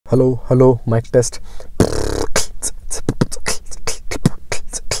Hello, mic test.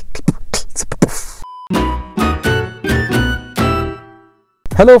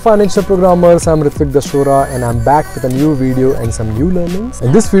 Hello financial programmers, I'm Ritvik Dashora and I'm back with a new video and some new learnings.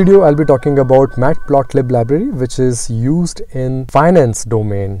 In this video, I'll be talking about Matplotlib library, which is used in finance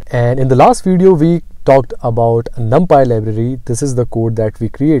domain. And in the last video, we talked about NumPy library. This is the code that we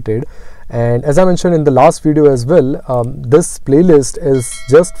created. And as I mentioned in the last video as well, this playlist is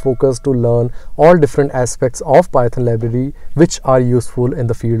just focused to learn all different aspects of Python library which are useful in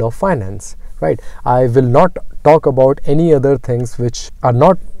the field of finance. Right? I will not talk about any other things which are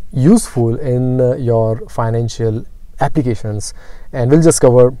not useful in your financial applications, and we'll just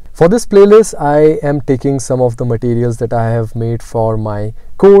cover. For this playlist, I am taking some of the materials that I have made for my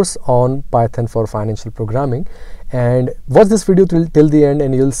course on Python for financial programming, and watch this video till the end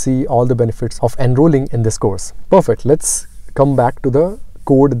and you'll see all the benefits of enrolling in this course. Perfect. Let's come back to the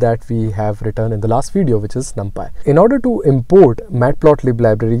code that we have written in the last video, which is NumPy. In order to import Matplotlib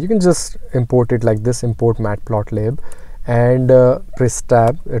library, you can just import it like this: import Matplotlib, and press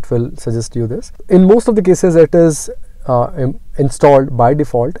tab. It will suggest you this. In most of the cases, it is installed by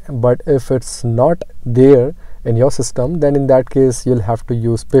default, but if it's not there in your system, then in that case you'll have to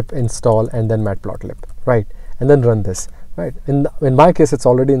use pip install and then Matplotlib, right? And then run this. Right. In my case, it's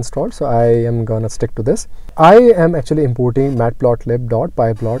already installed, so I am gonna stick to this. I am actually importing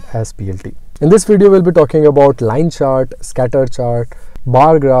matplotlib.pyplot as PLT. In this video, we'll be talking about line chart, scatter chart,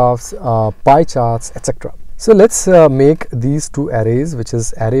 bar graphs, pie charts, etc. So let's make these two arrays, which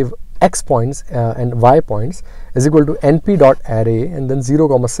is array x points and y points, is equal to np.array and then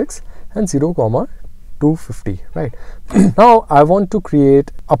 0,6 and 0,250. Right. Now I want to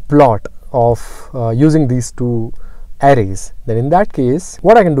create a plot of using these two arrays. Then in that case,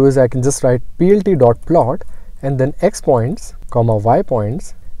 what I can do is I can just write plt.plot and then x points comma y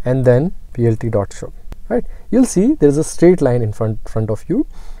points and then plt.show. Right? You'll see there is a straight line in front of you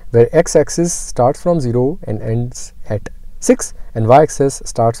where x-axis starts from 0 and ends at 6 and y-axis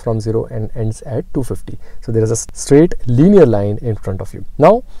starts from 0 and ends at 250. So there is a straight linear line in front of you.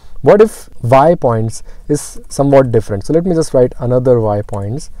 Now what if y points is somewhat different? So let me just write another y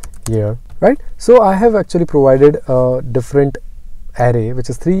points here. Right, so I have actually provided a different array which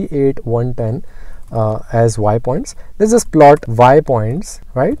is 3, 8, 1, 10 as y points. Let's just plot y points,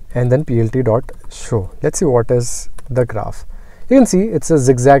 right, and then plt.show. Let's see what is the graph. You can see it's a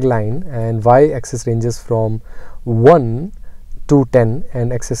zigzag line and y-axis ranges from 1 to 10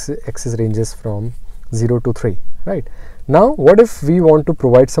 and x-axis ranges from 0 to 3. Right. Now what if we want to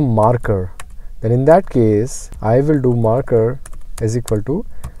provide some marker? Then in that case, I will do marker is equal to,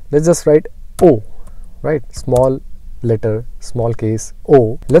 let's just write O, right? Small letter, small case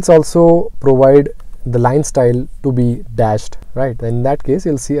O. Let's also provide the line style to be dashed, right? Then in that case,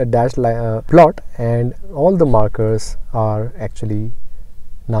 you'll see a dashed plot and all the markers are actually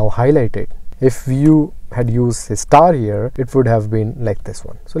now highlighted. If you had used a star here, it would have been like this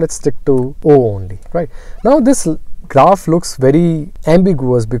one. So let's stick to O only, right? Now this graph looks very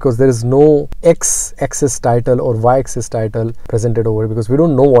ambiguous because there is no x-axis title or y-axis title presented over because we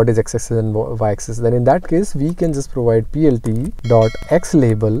don't know what is x-axis and y-axis. Then in that case, we can just provide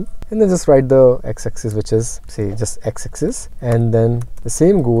plt.xlabel and then just write the x-axis, which is say just x-axis, and then the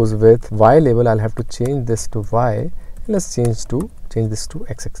same goes with y-label. I'll have to change this to y, and let's change this to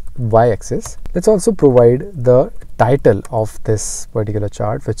y-axis. Let's also provide the title of this particular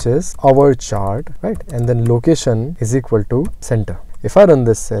chart, which is our chart, right? And then location is equal to center. If I run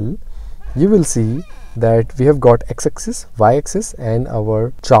this cell, you will see that we have got x-axis, y-axis and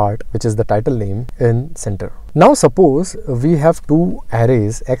our chart, which is the title name, in center. Now suppose we have two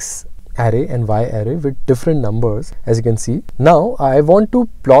arrays, x array and y array, with different numbers, as you can see. Now I want to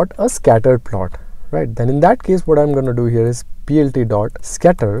plot a scattered plot. Right, then in that case, what I'm going to do here is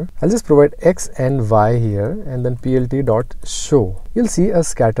plt.scatter. I'll just provide x and y here and then plt.show. You'll see a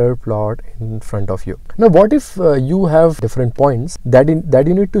scatter plot in front of you. Now what if you have different points that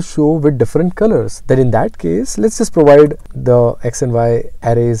you need to show with different colors? Then in that case, let's just provide the x and y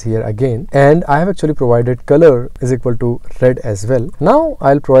arrays here again, and I have actually provided color is equal to red as well. Now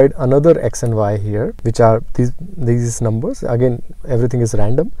I'll provide another x and y here, which are these numbers. Again, everything is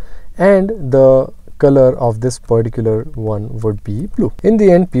random, and the color of this particular one would be blue. In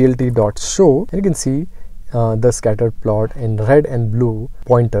the end, plt.show, and you can see the scattered plot in red and blue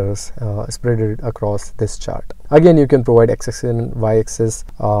pointers spread across this chart. Again, you can provide x-axis and y-axis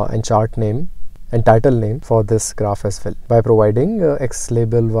and chart name and title name for this graph as well by providing x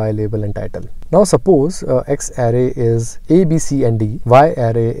label, y label and title. Now suppose x array is a, b, c and d, y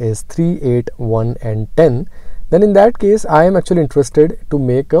array is 3, 8, 1 and 10. then in that case I am actually interested to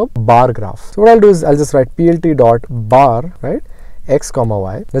make a bar graph. So what I'll do is I'll just write plt.bar, right, x comma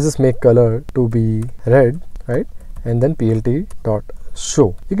y. Let's just make color to be red, right, and then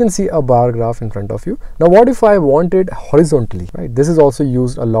plt.show. You can see a bar graph in front of you. Now what if I want it horizontally, right? This is also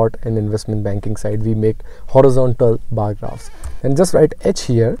used a lot in investment banking side. We make horizontal bar graphs, and just write h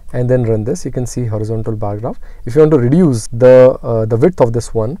here and then run this. You can see horizontal bar graph. If you want to reduce the width of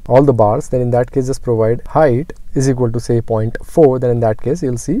this one, all the bars, then in that case just provide height is equal to say 0.4. Then in that case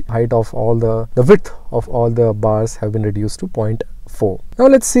you'll see height of all the width of all the bars have been reduced to 0.4. Now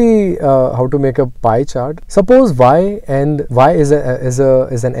let's see how to make a pie chart. Suppose y is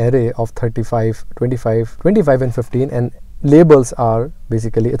an array of 35, 25, 25 and 15, and labels are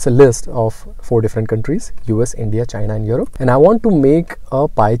basically, it's a list of 4 different countries: US, India, China and Europe, and I want to make a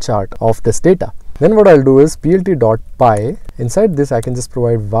pie chart of this data. Then what I'll do is plt.pie. Inside this I can just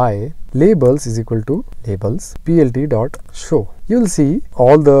provide y labels is equal to labels plt.show. You'll see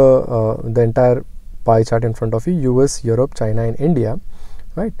all the entire pie chart in front of you: US, Europe, China and India,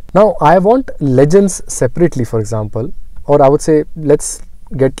 right? Now I want legends separately, for example, or I would say let's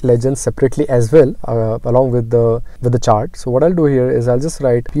get legends separately as well along with the chart. So what I'll do here is I'll just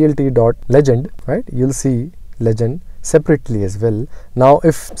write plt.legend, right? You'll see legend separately as well. Now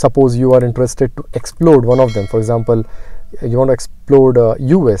if suppose you are interested to explode one of them, for example you want to explode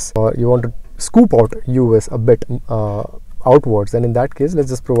US, or you want to scoop out US a bit outwards, then in that case let's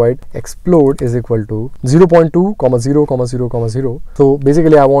just provide explode is equal to 0.2, 0, 0, 0. So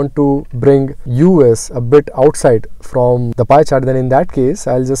basically I want to bring US a bit outside from the pie chart. Then in that case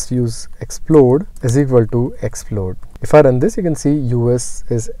I'll just use explode is equal to explode. If I run this, you can see US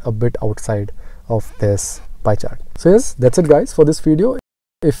is a bit outside of this pie chart. So yes, that's it guys for this video.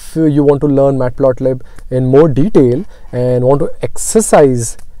 If you want to learn Matplotlib in more detail and want to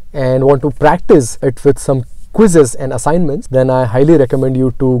exercise and want to practice it with some quizzes and assignments, then I highly recommend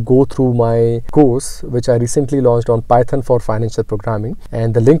you to go through my course which I recently launched on Python for financial programming,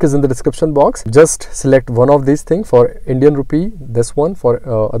 and the link is in the description box. Just select one of these things. For Indian rupee, this one; for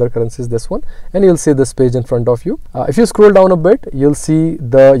other currencies, this one, and you'll see this page in front of you. If you scroll down a bit, you'll see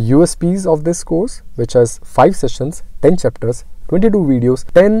the USPs of this course, which has 5 sessions, 10 chapters, 22 videos,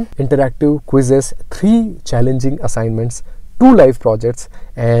 10 interactive quizzes, 3 challenging assignments, 2 live projects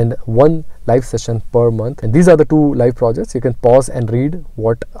and 1 live session per month. And these are the 2 live projects. You can pause and read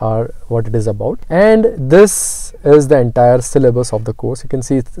what it is about. And this is the entire syllabus of the course. You can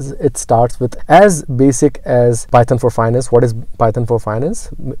see it starts with as basic as Python for Finance. What is Python for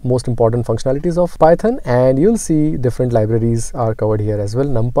Finance? Most important functionalities of Python, and you'll see different libraries are covered here as well: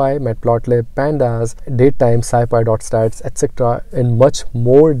 NumPy, Matplotlib, Pandas, Datetime, SciPy.stats, etc. in much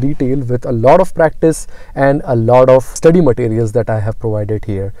more detail, with a lot of practice and a lot of study materials that I have provided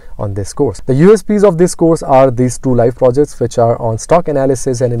here on this course. The USPs of this course are these 2 live projects which are on stock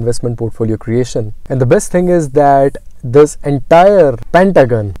analysis and investment portfolio creation. And the best thing is that this entire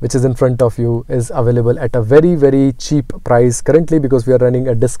pentagon which is in front of you is available at a very cheap price currently, because we are running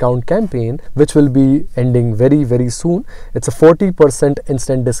a discount campaign which will be ending very soon. It's a 40%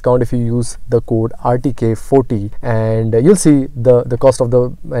 instant discount if you use the code RTK40, and you'll see the cost of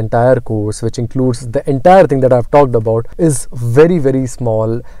the entire course, which includes the entire thing that I've talked about, is very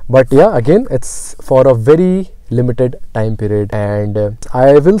small. But yeah, again, it's for a very limited time period, and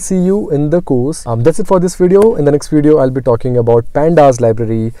I will see you in the course. That's it for this video. In the next video I'll be talking about Pandas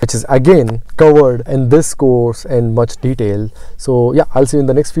library, which is again covered in this course in much detail. So yeah, I'll see you in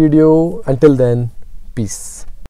the next video. Until then, peace.